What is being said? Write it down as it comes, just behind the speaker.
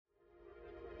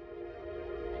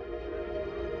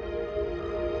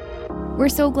We're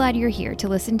so glad you're here to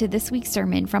listen to this week's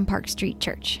sermon from Park Street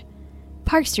Church.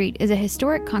 Park Street is a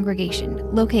historic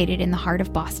congregation located in the heart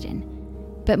of Boston.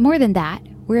 But more than that,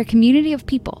 we're a community of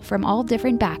people from all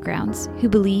different backgrounds who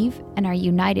believe and are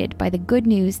united by the good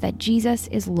news that Jesus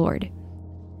is Lord.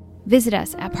 Visit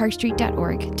us at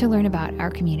parkstreet.org to learn about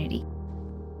our community.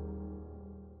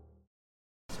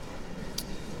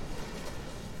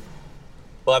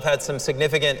 Well, I've had some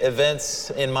significant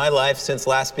events in my life since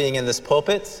last being in this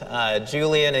pulpit.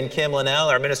 Julian and Kim Linnell,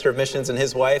 our Minister of Missions, and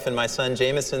his wife and my son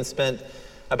Jameson spent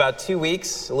about 2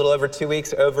 weeks, a little over 2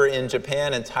 weeks, over in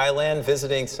Japan and Thailand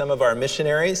visiting some of our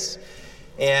missionaries.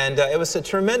 And it was a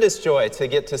tremendous joy to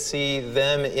get to see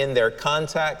them in their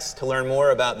context, to learn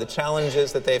more about the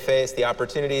challenges that they face, the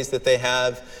opportunities that they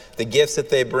have, the gifts that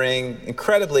they bring.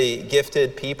 Incredibly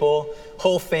gifted people,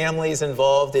 whole families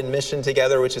involved in mission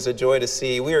together, which is a joy to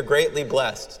see. We are greatly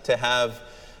blessed to have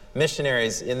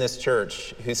missionaries in this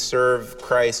church who serve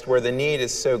Christ where the need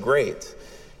is so great.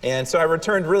 And so I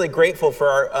returned really grateful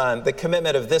for the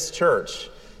commitment of this church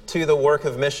to the work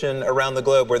of mission around the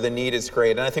globe where the need is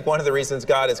great. And I think one of the reasons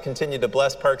God has continued to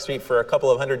bless Park Street for a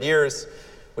couple of hundred years,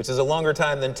 which is a longer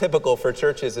time than typical for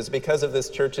churches, is because of this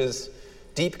church's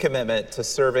deep commitment to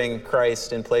serving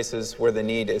Christ in places where the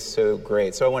need is so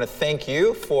great. So I want to thank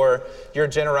you for your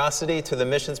generosity to the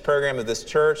missions program of this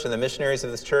church and the missionaries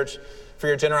of this church, for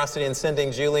your generosity in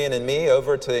sending Julian and me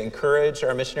over to encourage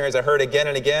our missionaries. I heard again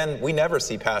and again, we never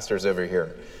see pastors over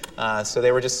here. So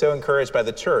they were just so encouraged by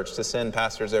the church to send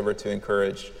pastors over to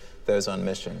encourage those on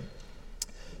mission.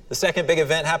 The second big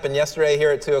event happened yesterday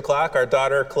here at 2 o'clock. Our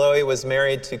daughter, Chloe, was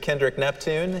married to Kendrick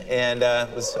Neptune, and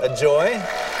it was a joy.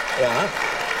 Yeah.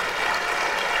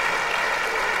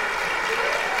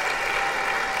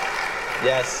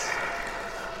 Yes.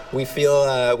 We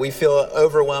feel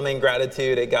overwhelming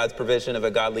gratitude at God's provision of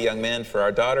a godly young man for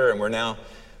our daughter, and we're now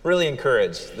really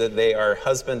encouraged that they are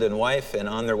husband and wife and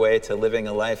on their way to living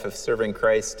a life of serving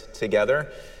Christ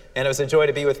together. And it was a joy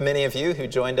to be with many of you who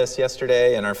joined us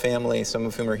yesterday and our family, some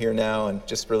of whom are here now, and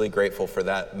just really grateful for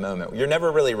that moment. You're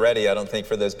never really ready, I don't think,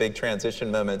 for those big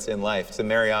transition moments in life to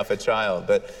marry off a child,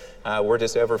 but we're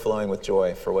just overflowing with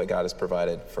joy for what God has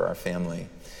provided for our family.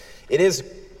 It is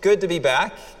good to be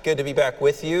back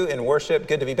with you in worship,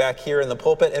 good to be back here in the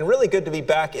pulpit, and really good to be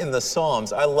back in the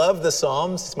Psalms. I love the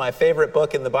Psalms. It's my favorite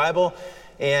book in the Bible,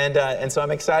 and so I'm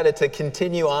excited to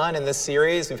continue on in this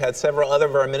series. We've had several other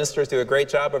of our ministers do a great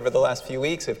job over the last few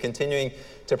weeks of continuing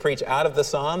to preach out of the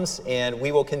Psalms, and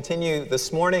we will continue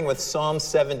this morning with Psalm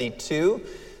 72.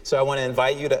 So I want to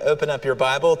invite you to open up your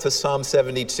Bible to Psalm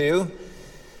 72.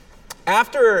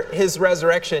 After his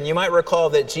resurrection, you might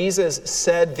recall that Jesus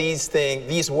said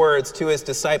these words to his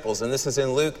disciples, and this is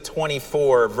in Luke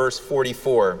 24, verse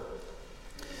 44.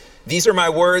 "These are my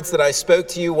words that I spoke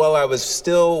to you while I was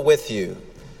still with you,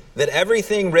 that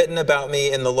everything written about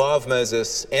me in the law of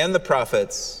Moses and the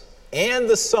prophets and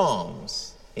the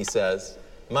Psalms," he says,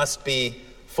 "must be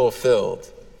fulfilled."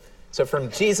 So from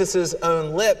Jesus's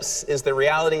own lips is the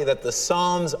reality that the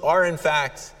Psalms are in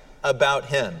fact about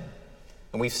him.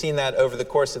 And we've seen that over the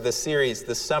course of this series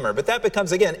this summer. But that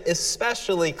becomes, again,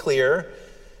 especially clear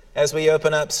as we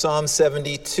open up Psalm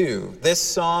 72. This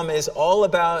psalm is all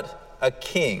about a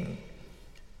king.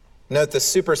 Note the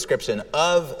superscription,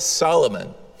 of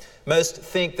Solomon. Most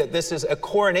think that this is a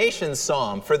coronation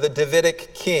psalm for the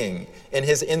Davidic king in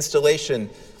his installation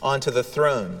onto the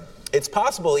throne. It's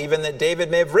possible even that David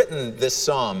may have written this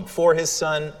psalm for his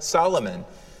son Solomon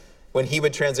when he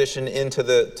would transition into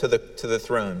the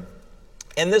throne.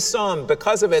 And this psalm,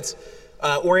 because of its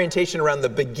orientation around the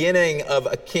beginning of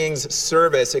a king's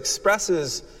service,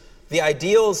 expresses the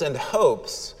ideals and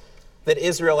hopes that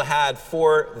Israel had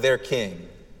for their king.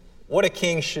 What a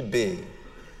king should be.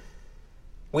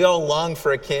 We all long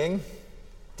for a king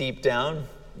deep down.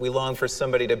 We long for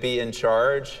somebody to be in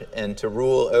charge and to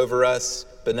rule over us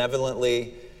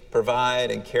benevolently,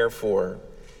 provide and care for.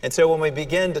 And so when we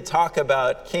begin to talk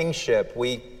about kingship,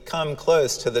 we come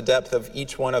close to the depth of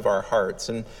each one of our hearts.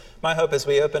 And my hope as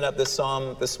we open up this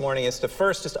psalm this morning is to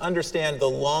first just understand the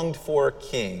longed for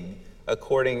king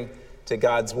according to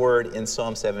God's word in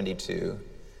Psalm 72.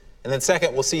 And then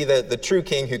second, we'll see the true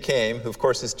king who came, who of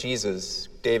course is Jesus,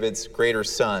 David's greater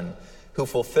son, who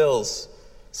fulfills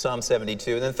Psalm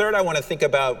 72. And then third, I want to think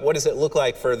about what does it look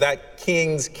like for that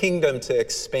king's kingdom to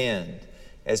expand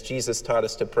as Jesus taught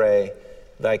us to pray,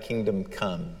 "Thy kingdom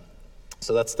come."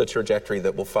 So that's the trajectory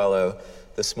that we'll follow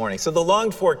this morning. So the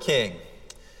longed for king.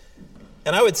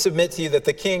 And I would submit to you that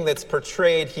the king that's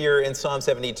portrayed here in Psalm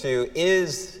 72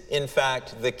 is, in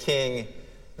fact, the king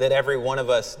that every one of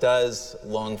us does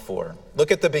long for.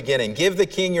 Look at the beginning. "Give the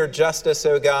king your justice,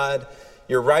 O God.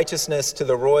 your righteousness to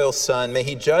the royal son. May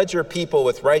he judge your people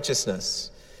with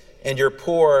righteousness and your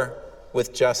poor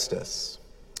with justice.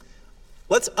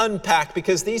 Let's unpack,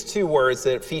 because these two words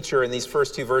that feature in these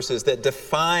first two verses that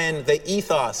define the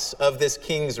ethos of this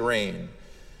king's reign,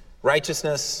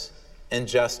 righteousness and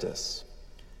justice.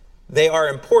 They are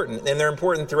important, and they're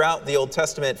important throughout the Old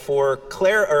Testament for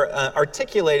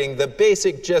articulating the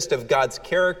basic gist of God's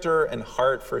character and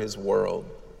heart for his world.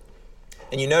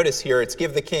 And you notice here, it's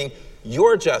give the king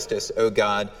your justice, O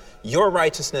God, your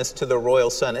righteousness to the royal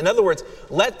son. In other words,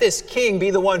 let this king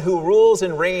be the one who rules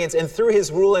and reigns, and through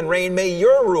his rule and reign, may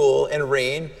your rule and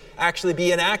reign actually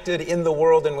be enacted in the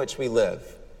world in which we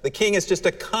live. The king is just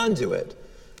a conduit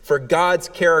for God's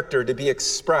character to be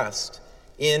expressed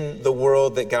in the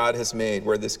world that God has made,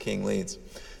 where this king leads.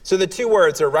 So the two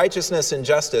words are righteousness and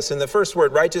justice. And the first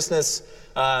word, righteousness,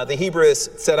 the Hebrew is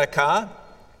tzedakah,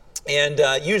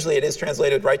 and usually it is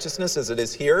translated righteousness, as it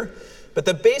is here. But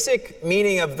the basic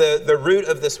meaning of the root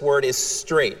of this word is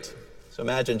straight. So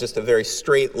imagine just a very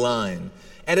straight line.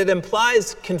 And it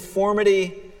implies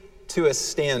conformity to a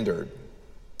standard.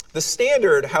 The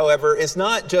standard, however, is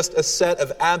not just a set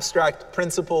of abstract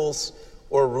principles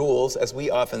or rules, as we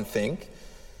often think.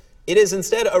 It is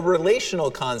instead a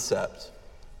relational concept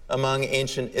among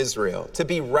ancient Israel. To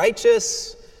be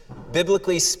righteous,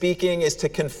 biblically speaking, is to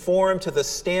conform to the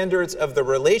standards of the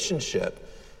relationship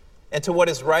and to what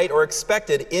is right or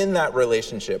expected in that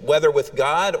relationship, whether with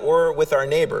God or with our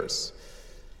neighbors.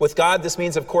 With God, this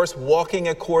means, of course, walking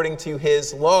according to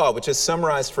his law, which is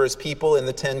summarized for his people in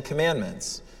the 10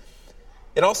 Commandments.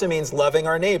 It also means loving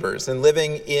our neighbors and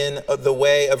living in the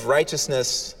way of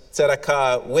righteousness,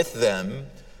 tzedakah, with them,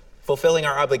 fulfilling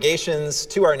our obligations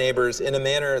to our neighbors in a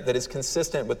manner that is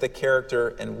consistent with the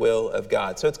character and will of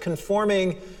God. So it's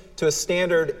conforming to a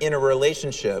standard in a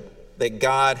relationship that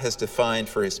God has defined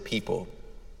for his people.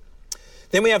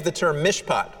 Then we have the term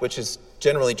mishpat, which is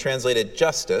generally translated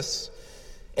justice.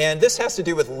 And this has to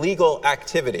do with legal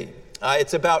activity.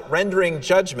 It's about rendering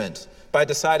judgment by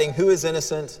deciding who is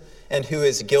innocent and who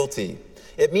is guilty.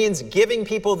 It means giving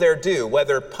people their due,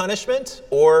 whether punishment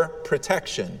or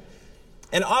protection.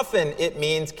 And often it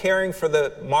means caring for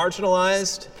the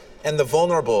marginalized and the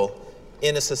vulnerable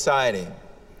in a society.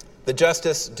 The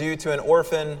justice due to an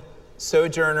orphan,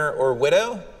 sojourner, or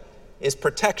widow is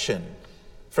protection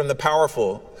from the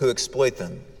powerful who exploit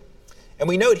them. And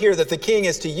we note here that the king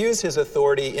is to use his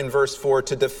authority in verse 4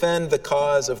 to defend the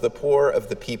cause of the poor of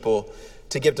the people,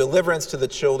 to give deliverance to the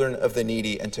children of the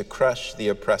needy, and to crush the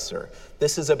oppressor.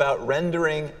 This is about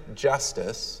rendering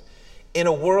justice in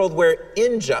a world where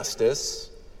injustice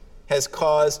has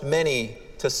caused many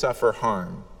to suffer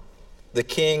harm. The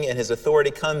king and his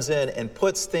authority comes in and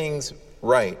puts things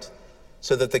right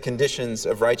so that the conditions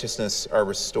of righteousness are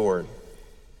restored.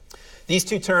 These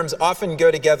two terms often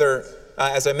go together,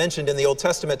 as I mentioned in the Old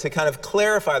Testament, to kind of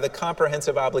clarify the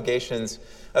comprehensive obligations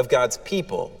of God's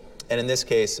people, and in this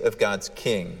case, of God's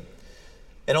king.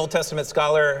 An Old Testament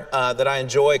scholar that I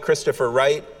enjoy, Christopher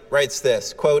Wright, writes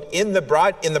this, quote, in the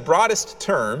broadest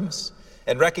terms,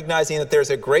 and recognizing that there's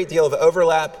a great deal of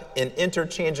overlap and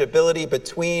interchangeability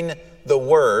between the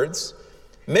words,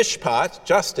 mishpat,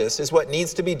 justice, is what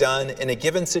needs to be done in a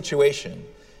given situation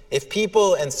if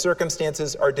people and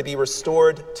circumstances are to be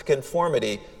restored to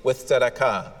conformity with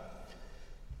tzedakah.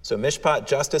 So mishpat,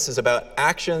 justice, is about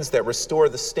actions that restore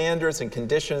the standards and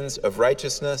conditions of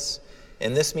righteousness,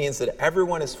 and this means that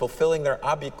everyone is fulfilling their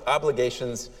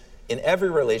obligations in every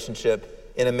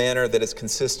relationship in a manner that is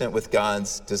consistent with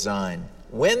God's design.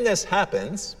 When this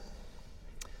happens,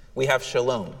 we have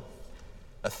shalom,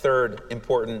 a third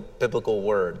important biblical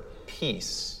word,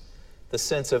 peace, the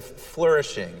sense of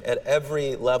flourishing at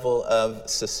every level of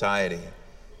society.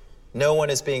 No one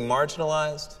is being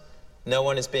marginalized. No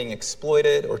one is being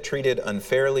exploited or treated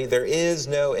unfairly. There is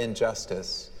no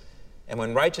injustice. And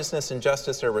when righteousness and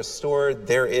justice are restored,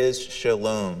 there is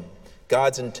shalom,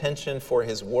 God's intention for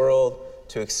his world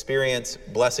to experience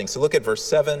blessing. So look at verse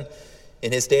 7.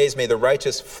 In his days may the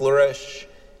righteous flourish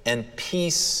and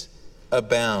peace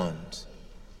abound.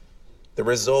 The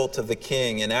result of the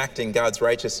king enacting God's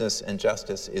righteousness and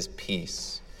justice is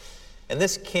peace. And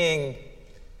this king,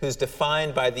 who's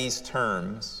defined by these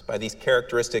terms, by these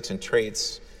characteristics and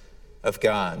traits of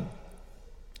God,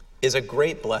 is a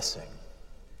great blessing.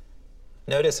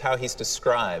 Notice how he's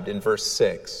described in verse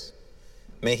 6.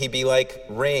 May he be like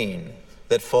rain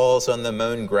that falls on the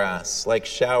mown grass, like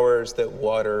showers that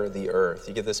water the earth.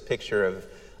 You get this picture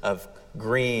of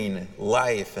green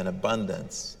life and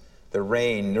abundance, the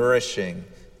rain nourishing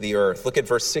the earth. Look at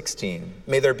verse 16.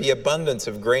 May there be abundance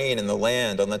of grain in the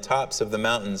land. On the tops of the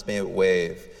mountains may it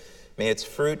wave. May its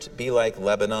fruit be like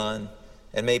Lebanon,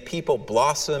 and may people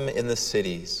blossom in the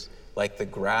cities like the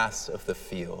grass of the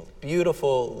field.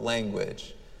 Beautiful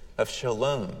language of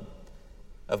shalom,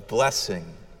 of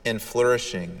blessing and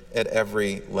flourishing at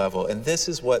every level. And this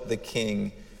is what the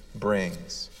king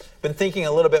brings. Been thinking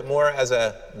a little bit more as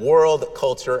a world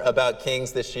culture about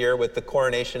kings this year with the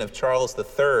coronation of Charles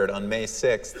III on May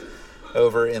 6th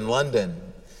over in London.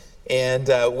 And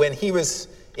when he was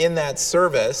in that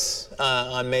service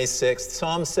on May 6th,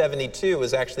 Psalm 72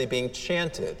 was actually being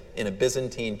chanted in a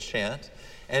Byzantine chant.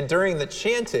 And during the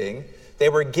chanting, they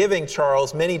were giving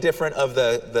Charles many different of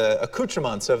the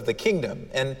accoutrements of the kingdom.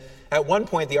 And at one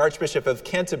point, the Archbishop of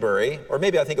Canterbury, or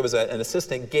maybe I think it was an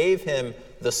assistant, gave him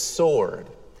the sword,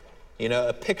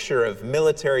 a picture of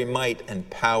military might and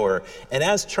power. And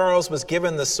as Charles was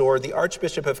given the sword, the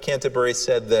Archbishop of Canterbury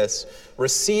said this,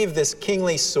 "Receive this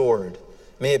kingly sword.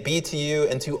 May it be to you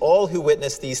and to all who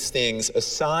witness these things a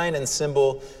sign and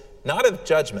symbol, not of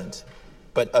judgment,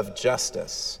 but of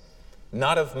justice,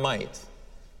 not of might,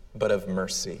 but of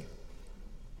mercy."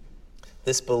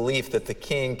 This belief that the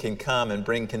king can come and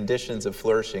bring conditions of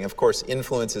flourishing, of course,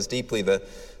 influences deeply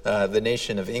the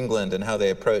nation of England and how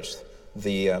they approached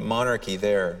the monarchy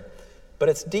there. But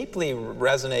it deeply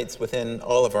resonates within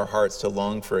all of our hearts to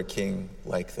long for a king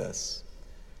like this,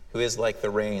 who is like the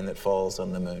rain that falls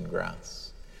on the mown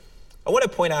grass. I want to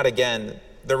point out again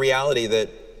the reality that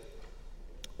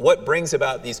what brings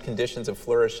about these conditions of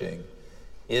flourishing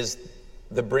is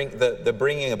the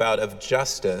bringing about of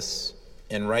justice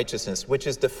and righteousness, which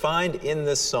is defined in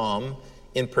this psalm,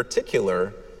 in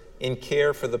particular, in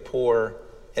care for the poor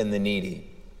and the needy.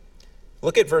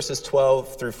 Look at verses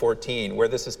 12 through 14, where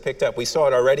this is picked up. We saw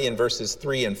it already in verses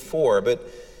 3 and 4, but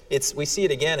we see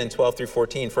it again in 12 through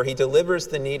 14. "For he delivers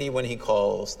the needy when he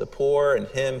calls, the poor and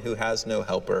him who has no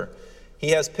helper. He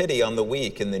has pity on the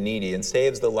weak and the needy and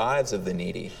saves the lives of the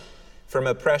needy. From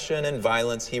oppression and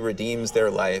violence he redeems their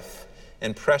life,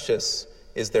 and precious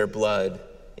is their blood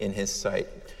in his sight."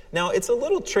 Now, it's a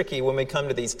little tricky when we come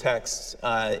to these texts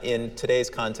in today's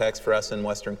context for us in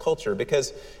Western culture,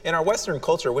 because in our Western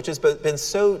culture, which has been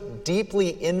so deeply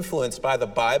influenced by the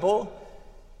Bible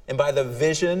and by the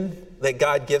vision that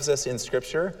God gives us in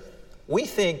Scripture, we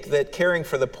think that caring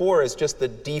for the poor is just the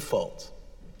default,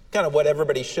 kind of what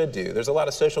everybody should do. There's a lot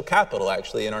of social capital,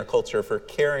 actually, in our culture for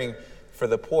caring for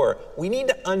the poor. We need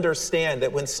to understand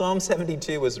that when Psalm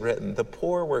 72 was written, the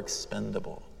poor were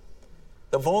expendable.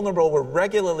 The vulnerable were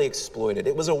regularly exploited.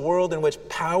 It was a world in which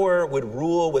power would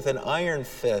rule with an iron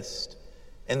fist,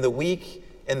 and the weak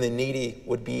and the needy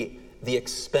would be the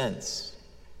expense,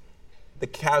 the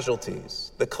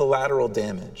casualties, the collateral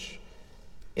damage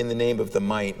in the name of the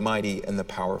mighty and the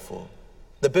powerful.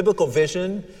 The biblical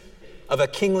vision of a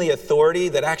kingly authority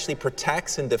that actually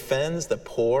protects and defends the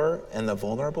poor and the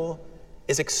vulnerable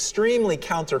is extremely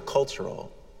countercultural.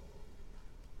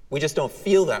 We just don't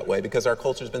feel that way because our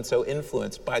culture's been so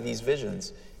influenced by these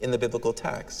visions in the biblical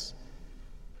texts.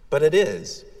 But it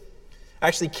is.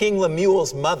 Actually, King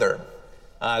Lemuel's mother,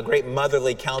 great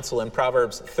motherly counsel in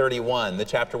Proverbs 31, the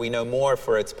chapter we know more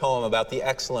for its poem about the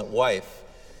excellent wife,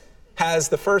 has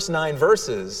the first 9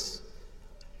 verses,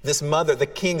 this mother, the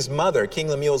king's mother, King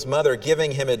Lemuel's mother,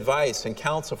 giving him advice and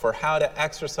counsel for how to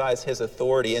exercise his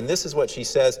authority. And this is what she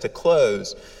says to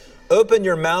close. "Open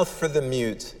your mouth for the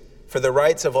mute, for the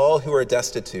rights of all who are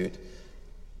destitute.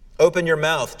 Open your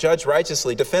mouth, judge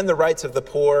righteously, defend the rights of the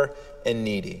poor and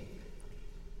needy."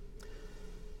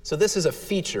 So this is a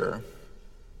feature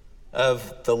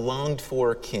of the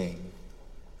longed-for king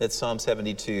that Psalm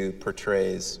 72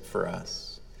 portrays for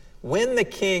us. When the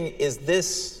king is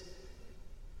this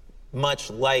much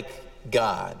like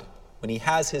God, when he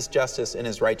has his justice and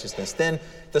his righteousness, then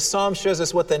the psalm shows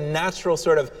us what the natural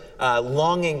sort of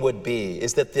longing would be,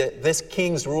 is that this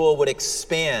king's rule would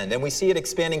expand. And we see it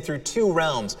expanding through 2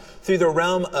 realms, through the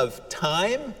realm of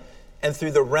time and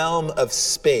through the realm of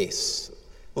space.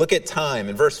 Look at time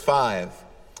in verse 5.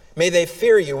 "May they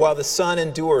fear you while the sun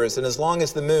endures and as long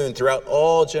as the moon throughout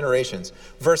all generations."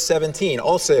 Verse 17,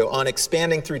 also on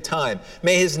expanding through time.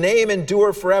 "May his name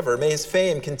endure forever. May his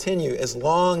fame continue as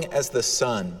long as the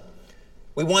sun."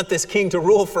 We want this king to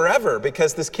rule forever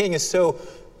because this king is so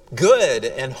good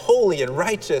and holy and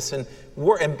righteous and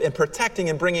protecting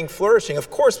and bringing flourishing. Of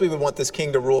course we would want this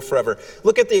king to rule forever.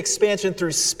 Look at the expansion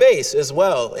through space as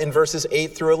well in verses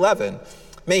 8 through 11.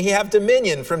 "May he have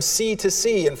dominion from sea to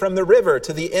sea and from the river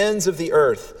to the ends of the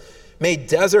earth. May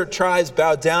desert tribes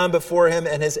bow down before him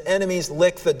and his enemies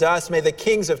lick the dust. May the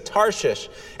kings of Tarshish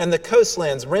and the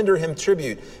coastlands render him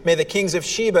tribute. May the kings of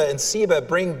Sheba and Seba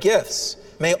bring gifts.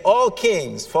 May all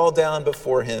kings fall down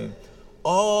before him.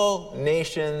 All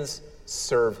nations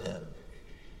serve him."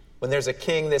 When there's a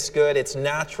king this good, it's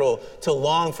natural to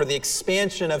long for the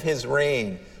expansion of his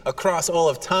reign across all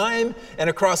of time and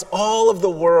across all of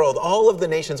the world, all of the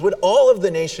nations. Would all of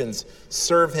the nations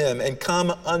serve him and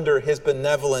come under his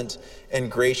benevolent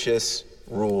and gracious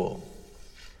rule?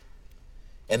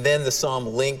 And then the psalm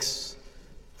links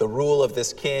the rule of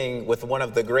this king with one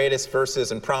of the greatest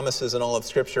verses and promises in all of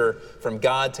Scripture from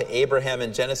God to Abraham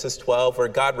in Genesis 12, where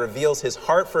God reveals his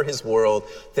heart for his world,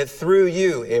 that through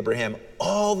you, Abraham,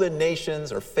 all the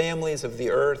nations or families of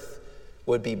the earth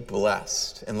would be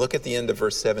blessed. And look at the end of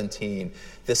verse 17.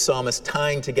 This psalmist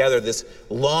tying together this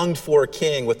longed for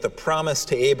king with the promise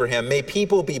to Abraham. May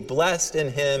people be blessed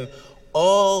in him.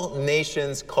 All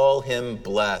nations call him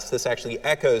blessed. This actually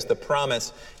echoes the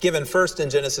promise given first in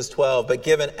Genesis 12, but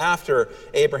given after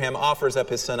Abraham offers up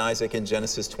his son Isaac in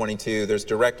Genesis 22. There's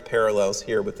direct parallels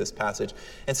here with this passage.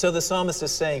 And so the psalmist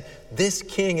is saying, this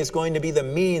king is going to be the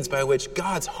means by which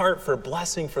God's heart for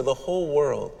blessing for the whole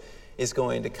world is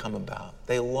going to come about.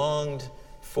 They longed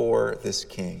for this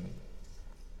king,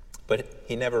 but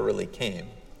he never really came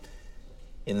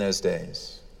in those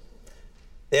days.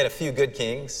 They had a few good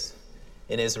kings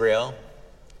in Israel,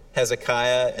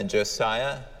 Hezekiah and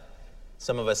Josiah.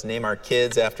 Some of us name our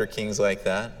kids after kings like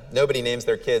that. Nobody names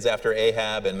their kids after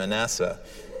Ahab and Manasseh,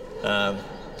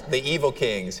 the evil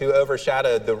kings who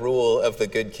overshadowed the rule of the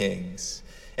good kings.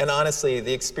 And honestly,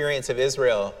 the experience of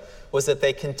Israel was that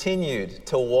they continued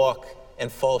to walk and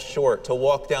fall short, to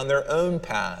walk down their own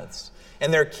paths.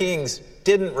 And their kings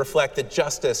didn't reflect the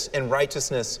justice and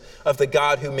righteousness of the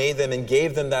God who made them and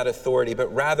gave them that authority,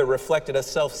 but rather reflected a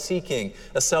self-seeking,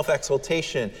 a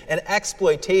self-exaltation, an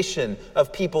exploitation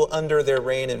of people under their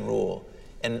reign and rule,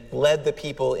 and led the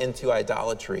people into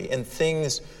idolatry. And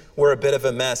things were a bit of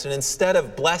a mess. And instead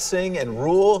of blessing and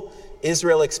rule,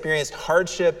 Israel experienced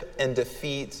hardship and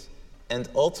defeat and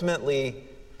ultimately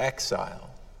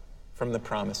exile from the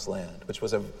promised land, which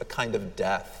was a kind of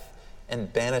death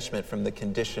and banishment from the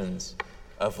conditions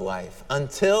of life.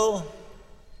 Until,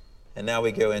 and now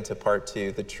we go into part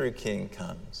 2, the true king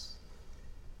comes.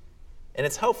 And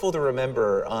it's helpful to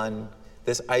remember on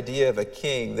this idea of a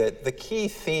king that the key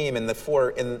theme in the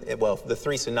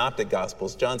three synoptic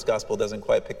gospels, John's gospel doesn't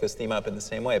quite pick this theme up in the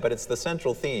same way, but it's the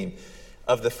central theme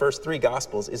of the first 3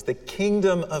 gospels is the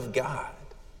kingdom of God.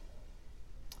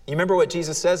 You remember what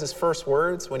Jesus says, his first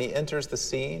words when he enters the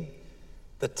scene?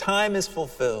 The time is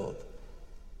fulfilled.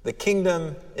 The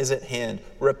kingdom is at hand.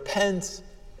 Repent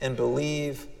and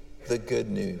believe the good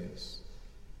news.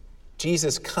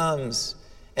 Jesus comes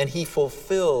and he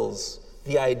fulfills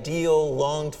the ideal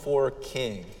longed for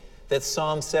king that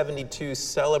Psalm 72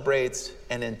 celebrates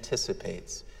and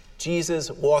anticipates.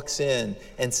 Jesus walks in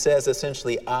and says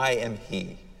essentially, I am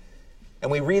he.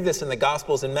 And we read this in the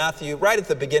Gospels in Matthew, right at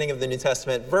the beginning of the New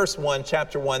Testament, verse 1,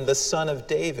 chapter 1, the Son of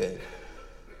David.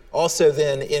 Also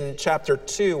then in chapter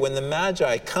 2, when the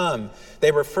Magi come,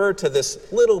 they refer to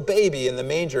this little baby in the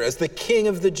manger as the King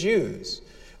of the Jews.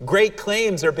 Great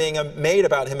claims are being made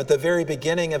about him at the very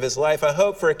beginning of his life, a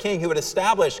hope for a king who would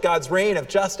establish God's reign of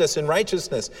justice and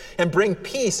righteousness and bring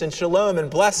peace and shalom and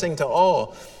blessing to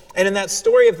all. And in that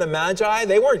story of the Magi,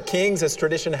 they weren't kings as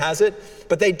tradition has it,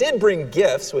 but they did bring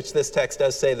gifts, which this text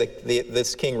does say that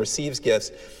this king receives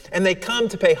gifts. And they come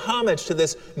to pay homage to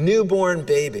this newborn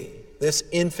baby, this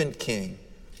infant king.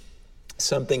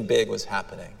 Something big was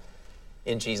happening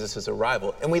in Jesus'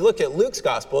 arrival. And we look at Luke's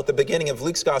gospel, at the beginning of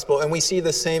Luke's gospel, and we see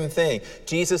the same thing.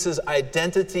 Jesus'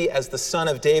 identity as the Son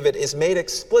of David is made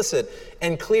explicit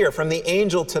and clear from the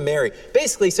angel to Mary,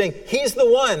 basically saying he's the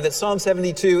one that Psalm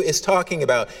 72 is talking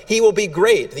about. He will be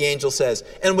great, the angel says,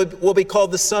 and will be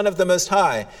called the Son of the Most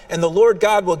High. And the Lord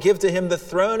God will give to him the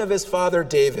throne of his father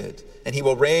David, and he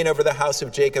will reign over the house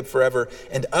of Jacob forever,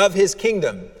 and of his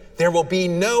kingdom there will be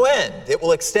no end. It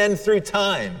will extend through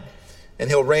time, and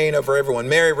he'll reign over everyone.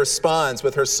 Mary responds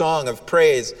with her song of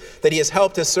praise that he has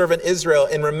helped his servant Israel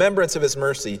in remembrance of his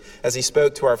mercy as he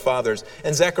spoke to our fathers.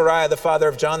 And Zechariah, the father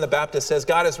of John the Baptist, says,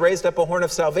 God has raised up a horn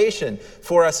of salvation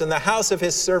for us in the house of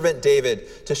his servant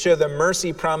David to show the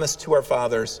mercy promised to our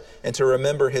fathers and to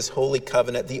remember his holy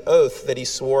covenant, the oath that he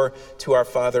swore to our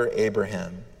father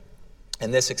Abraham.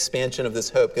 And this expansion of this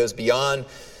hope goes beyond.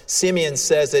 Simeon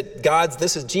says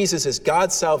that Jesus is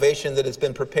God's salvation that has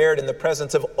been prepared in the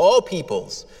presence of all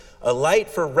peoples, a light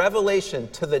for revelation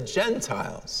to the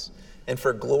Gentiles and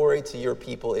for glory to your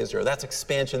people Israel. That's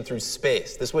expansion through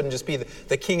space. This wouldn't just be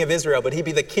the king of Israel, but he'd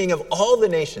be the king of all the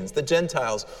nations. The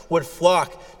Gentiles would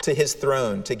flock to his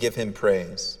throne to give him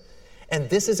praise. And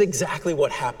this is exactly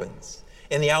what happens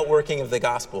in the outworking of the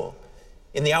gospel,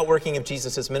 in the outworking of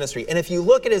Jesus' ministry. And if you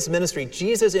look at his ministry,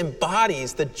 Jesus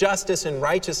embodies the justice and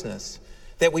righteousness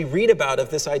that we read about of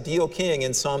this ideal king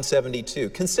in Psalm 72.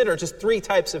 Consider just 3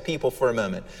 types of people for a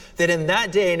moment that in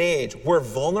that day and age were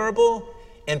vulnerable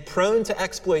and prone to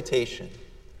exploitation.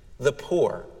 The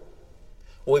poor.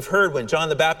 Well, we've heard when John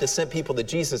the Baptist sent people to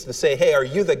Jesus to say, hey, are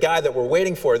you the guy that we're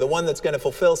waiting for, the one that's going to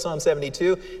fulfill Psalm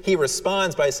 72? He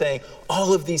responds by saying,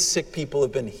 all of these sick people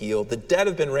have been healed, the dead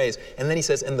have been raised. And then he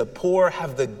says, and the poor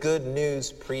have the good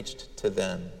news preached to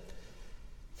them.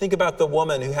 Think about the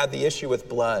woman who had the issue with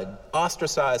blood,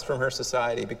 ostracized from her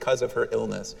society because of her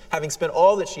illness. Having spent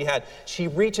all that she had, she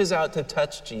reaches out to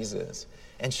touch Jesus,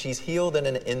 and she's healed in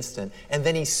an instant. And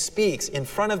then he speaks in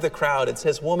front of the crowd and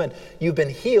says, woman, you've been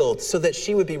healed, so that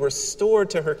she would be restored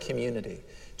to her community.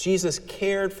 Jesus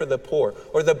cared for the poor.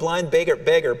 Or the blind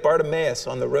beggar Bartimaeus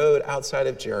on the road outside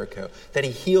of Jericho, that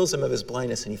he heals him of his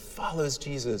blindness and he follows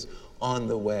Jesus on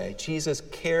the way. Jesus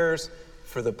cares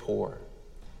for the poor.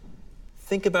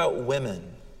 Think about women.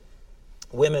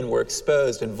 Women were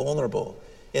exposed and vulnerable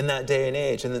in that day and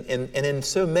age. And in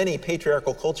so many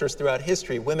patriarchal cultures throughout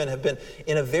history, women have been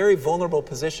in a very vulnerable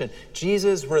position.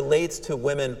 Jesus relates to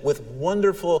women with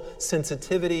wonderful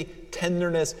sensitivity,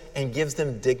 tenderness, and gives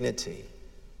them dignity.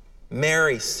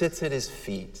 Mary sits at his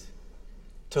feet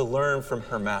to learn from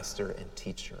her master and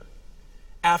teacher.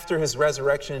 After his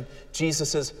resurrection,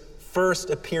 Jesus' first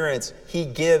appearance, he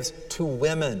gives to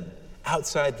women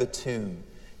outside the tomb,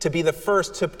 to be the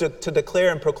first to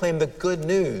declare and proclaim the good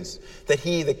news that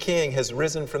he, the king, has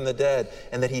risen from the dead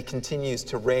and that he continues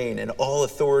to reign, and all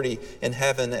authority in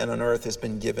heaven and on earth has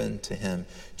been given to him.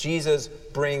 Jesus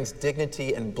brings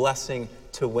dignity and blessing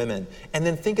to women. And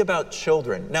then think about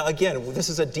children. Now, again, this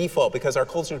is a default because our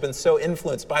culture has been so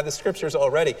influenced by the scriptures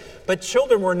already, but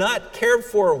children were not cared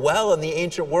for well in the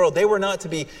ancient world. They were not to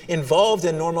be involved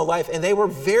in normal life, and they were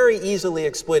very easily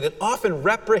exploited, often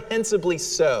reprehensibly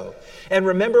so. And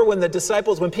remember when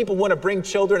people want to bring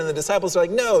children and the disciples are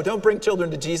like, no, don't bring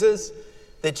children to Jesus,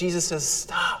 that Jesus says,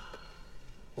 stop,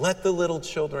 let the little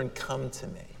children come to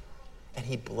me. And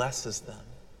he blesses them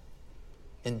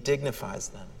and dignifies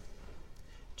them.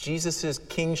 Jesus'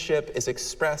 kingship is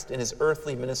expressed in his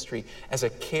earthly ministry as a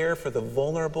care for the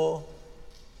vulnerable,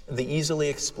 the easily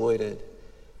exploited,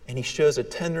 and he shows a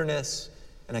tenderness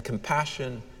and a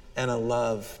compassion and a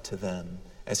love to them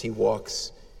as he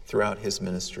walks throughout his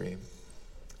ministry.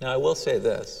 Now, I will say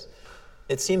this.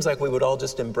 It seems like we would all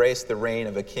just embrace the reign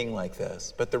of a king like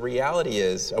this, but the reality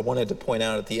is, I wanted to point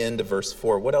out at the end of verse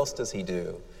 4, what else does he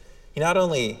do? He not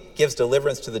only gives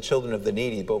deliverance to the children of the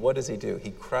needy, but what does he do?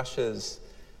 He crushes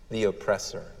the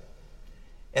oppressor.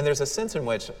 And there's a sense in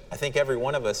which I think every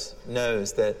one of us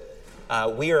knows that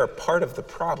we are a part of the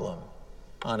problem,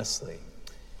 honestly.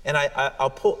 And I'll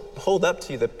hold up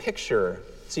to you the picture.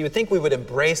 So you would think we would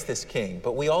embrace this king,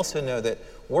 but we also know that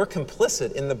we're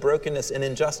complicit in the brokenness and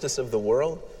injustice of the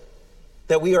world.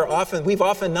 That we've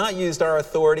often not used our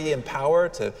authority and power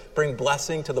to bring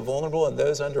blessing to the vulnerable and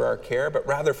those under our care, but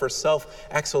rather for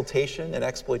self-exaltation and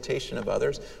exploitation of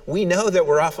others. We know that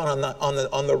we're often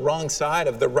on the wrong side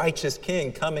of the righteous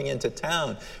king coming into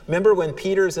town. Remember when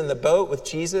Peter's in the boat with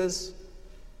Jesus,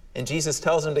 and Jesus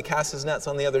tells him to cast his nets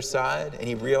on the other side, and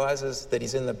he realizes that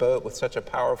he's in the boat with such a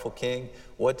powerful king?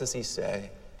 What does he say?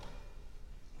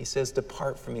 He says,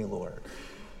 "Depart from me, Lord,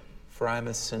 for I am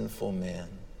a sinful man."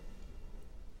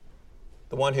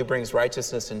 The one who brings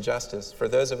righteousness and justice, for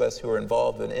those of us who are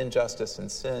involved in injustice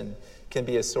and sin, can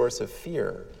be a source of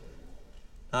fear,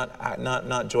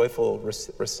 not joyful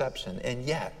reception. And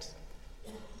yet,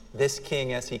 this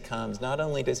king, as he comes, not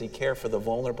only does he care for the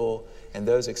vulnerable and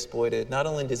those exploited, not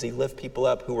only does he lift people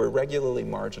up who were regularly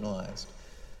marginalized,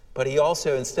 but he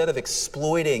also, instead of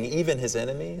exploiting even his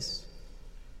enemies,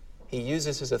 he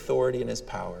uses his authority and his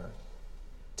power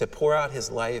to pour out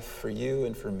his life for you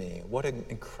and for me. What an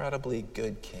incredibly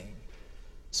good king.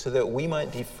 So that we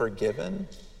might be forgiven,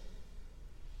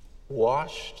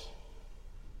 washed,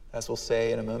 as we'll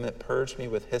say in a moment, purge me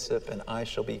with hyssop and I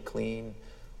shall be clean.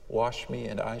 Wash me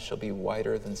and I shall be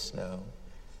whiter than snow.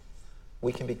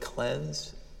 We can be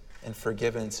cleansed and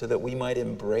forgiven so that we might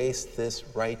embrace this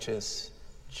righteous,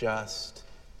 just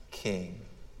king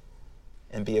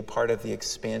and be a part of the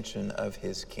expansion of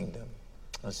his kingdom.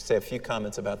 Let's say a few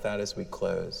comments about that as we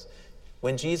close.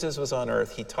 When Jesus was on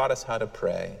earth, he taught us how to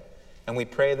pray. And we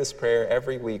pray this prayer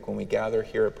every week when we gather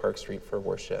here at Park Street for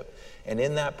worship. And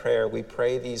in that prayer, we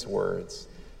pray these words,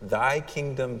 "Thy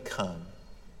kingdom come,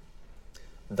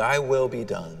 thy will be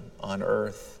done on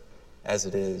earth as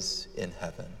it is in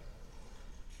heaven."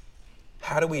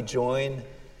 How do we join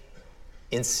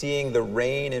in seeing the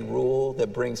reign and rule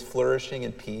that brings flourishing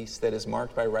and peace, that is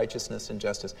marked by righteousness and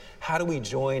justice? How do we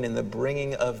join in the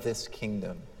bringing of this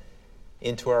kingdom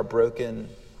into our broken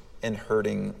and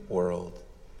hurting world.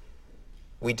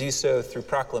 We do so through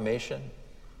proclamation,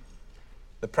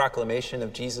 the proclamation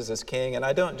of Jesus as King. And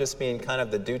I don't just mean kind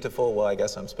of the dutiful, well, I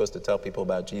guess I'm supposed to tell people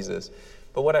about Jesus.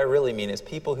 But what I really mean is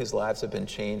people whose lives have been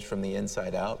changed from the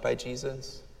inside out by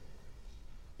Jesus.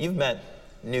 You've met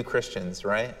new Christians,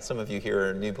 right? Some of you here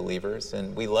are new believers,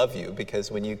 and we love you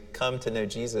because when you come to know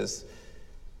Jesus,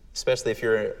 especially if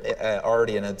you're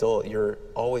already an adult, you're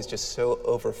always just so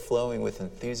overflowing with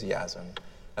enthusiasm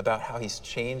about how he's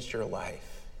changed your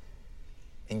life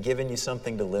and given you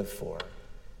something to live for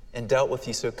and dealt with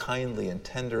you so kindly and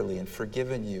tenderly and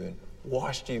forgiven you and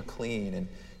washed you clean. And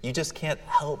you just can't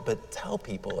help but tell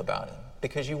people about him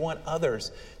because you want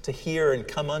others to hear and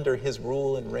come under his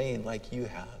rule and reign like you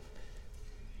have.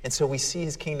 And so we see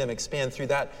his kingdom expand through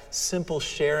that simple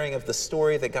sharing of the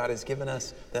story that God has given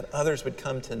us, that others would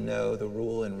come to know the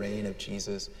rule and reign of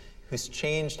Jesus, who's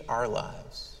changed our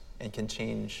lives and can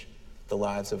change the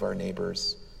lives of our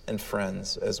neighbors and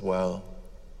friends as well.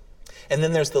 And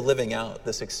then there's the living out,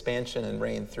 this expansion and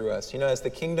reign through us. You know, as the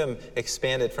kingdom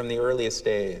expanded from the earliest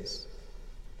days,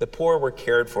 the poor were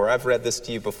cared for. I've read this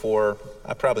to you before,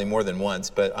 probably more than once,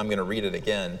 but I'm going to read it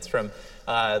again. It's from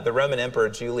the Roman Emperor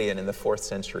Julian in the 4th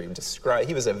century.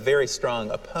 He was a very strong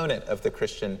opponent of the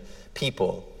Christian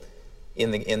people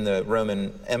in the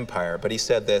Roman Empire. But he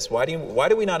said this, why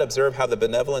do we not observe how the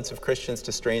benevolence of Christians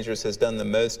to strangers has done the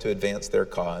most to advance their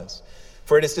cause?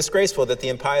 For it is disgraceful that the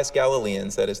impious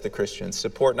Galileans, that is the Christians,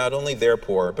 support not only their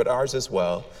poor, but ours as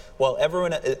well, while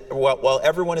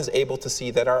everyone is able to see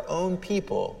that our own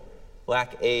people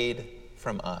lack aid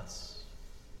from us.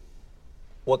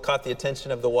 What caught the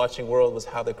attention of the watching world was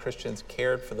how the Christians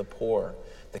cared for the poor,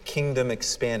 the kingdom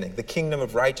expanding, the kingdom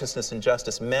of righteousness and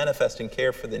justice manifesting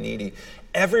care for the needy.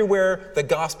 Everywhere the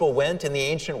gospel went in the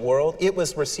ancient world, it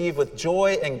was received with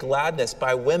joy and gladness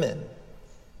by women,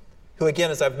 who,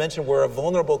 again, as I've mentioned, were a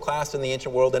vulnerable class in the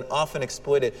ancient world and often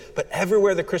exploited. But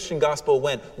everywhere the Christian gospel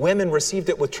went, women received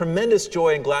it with tremendous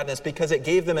joy and gladness because it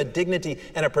gave them a dignity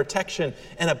and a protection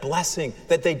and a blessing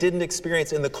that they didn't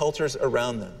experience in the cultures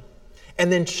around them.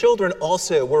 And then children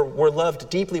also were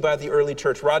loved deeply by the early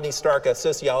church. Rodney Stark, a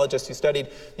sociologist who studied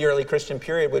the early Christian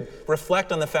period, would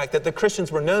reflect on the fact that the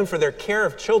Christians were known for their care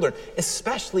of children,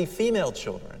 especially female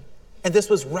children. And this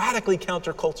was radically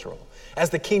countercultural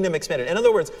as the kingdom expanded. In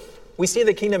other words, we see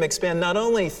the kingdom expand not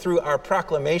only through our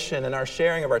proclamation and our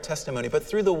sharing of our testimony, but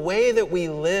through the way that we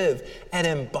live and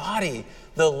embody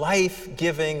the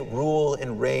life-giving rule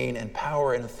and reign and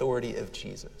power and authority of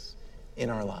Jesus in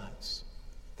our lives.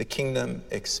 The kingdom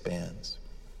expands.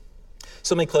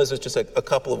 So let me close with just a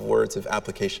couple of words of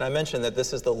application. I mentioned that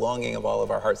this is the longing of all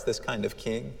of our hearts, this kind of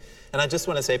king. And I just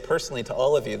want to say personally to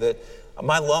all of you that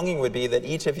my longing would be that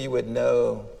each of you would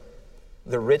know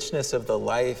the richness of the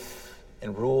life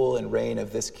and rule and reign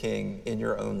of this king in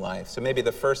your own life. So maybe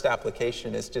the first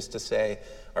application is just to say,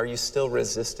 are you still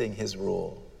resisting his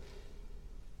rule?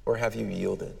 Or have you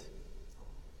yielded?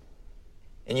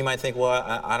 And you might think, well,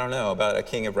 I don't know about a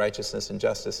king of righteousness and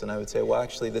justice. And I would say, well,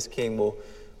 actually, this king will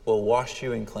wash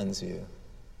you and cleanse you.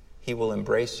 He will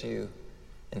embrace you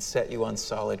and set you on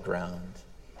solid ground.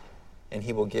 And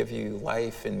he will give you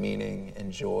life and meaning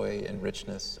and joy and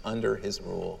richness under his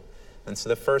rule. And so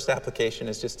the first application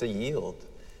is just to yield.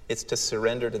 It's to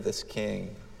surrender to this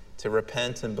king, to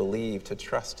repent and believe, to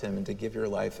trust him, and to give your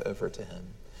life over to him.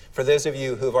 For those of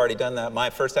you who have already done that, my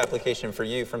first application for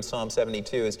you from Psalm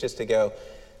 72 is just to go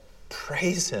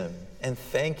praise him and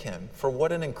thank him for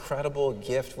what an incredible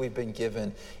gift we've been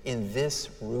given in this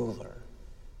ruler,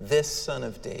 this son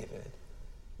of David,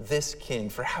 this king,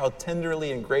 for how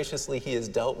tenderly and graciously he has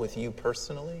dealt with you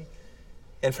personally,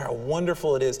 and for how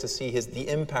wonderful it is to see the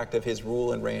impact of his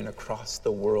rule and reign across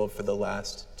the world for the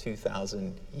last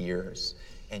 2,000 years.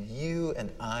 And you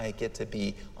and I get to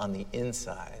be on the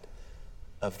inside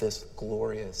of this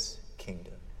glorious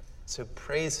kingdom. So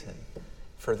praise him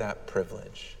for that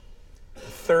privilege. The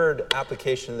third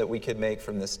application that we could make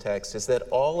from this text is that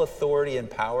all authority and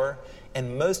power,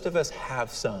 and most of us have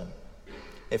some.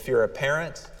 If you're a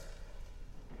parent,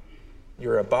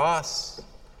 you're a boss,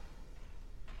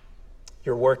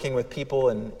 you're working with people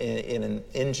in an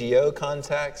NGO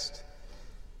context,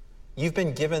 you've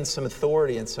been given some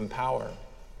authority and some power.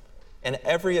 And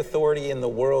every authority in the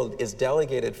world is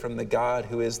delegated from the God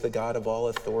who is the God of all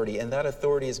authority. And that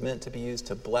authority is meant to be used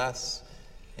to bless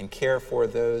and care for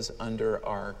those under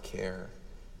our care.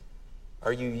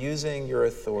 Are you using your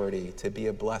authority to be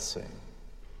a blessing,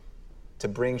 to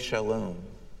bring shalom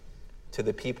to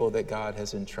the people that God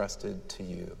has entrusted to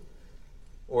you?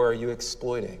 Or are you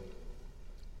exploiting?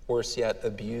 Worse yet,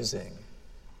 abusing,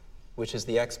 which is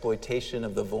the exploitation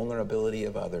of the vulnerability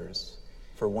of others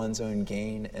for one's own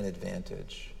gain and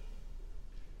advantage.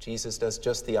 Jesus does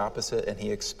just the opposite, and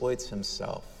he exploits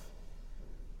himself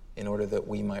in order that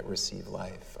we might receive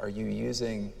life. Are you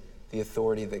using the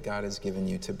authority that God has given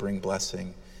you to bring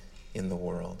blessing in the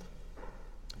world?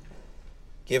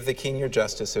 Give the king your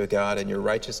justice, O God, and your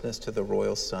righteousness to the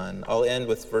royal son. I'll end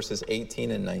with verses 18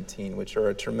 and 19, which are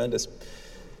a tremendous...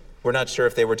 We're not sure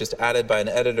if they were just added by an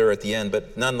editor at the end,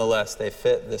 but nonetheless, they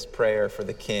fit this prayer for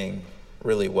the king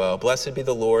really well. Blessed be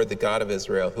the Lord, the God of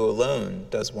Israel, who alone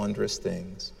does wondrous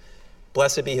things.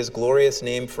 Blessed be his glorious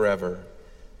name forever.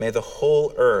 May the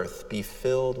whole earth be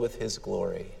filled with his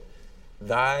glory.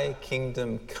 Thy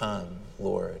kingdom come,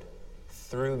 Lord,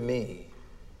 through me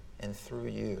and through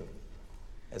you,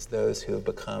 as those who have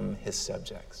become his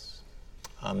subjects.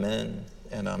 Amen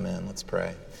and amen. Let's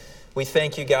pray. We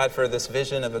thank you, God, for this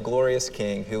vision of a glorious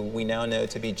king who we now know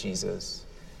to be Jesus.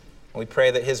 We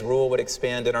pray that his rule would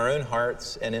expand in our own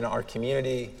hearts and in our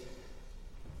community.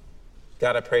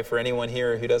 God, I pray for anyone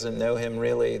here who doesn't know him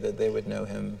really, that they would know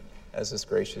him as this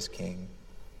gracious king.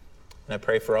 And I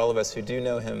pray for all of us who do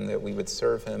know him, that we would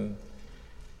serve him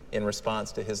in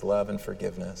response to his love and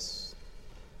forgiveness,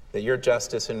 that your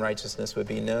justice and righteousness would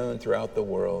be known throughout the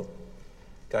world.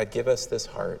 God, give us this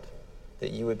heart,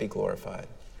 that you would be glorified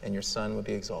and your son would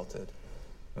be exalted.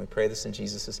 And we pray this in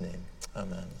Jesus' name.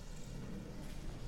 Amen.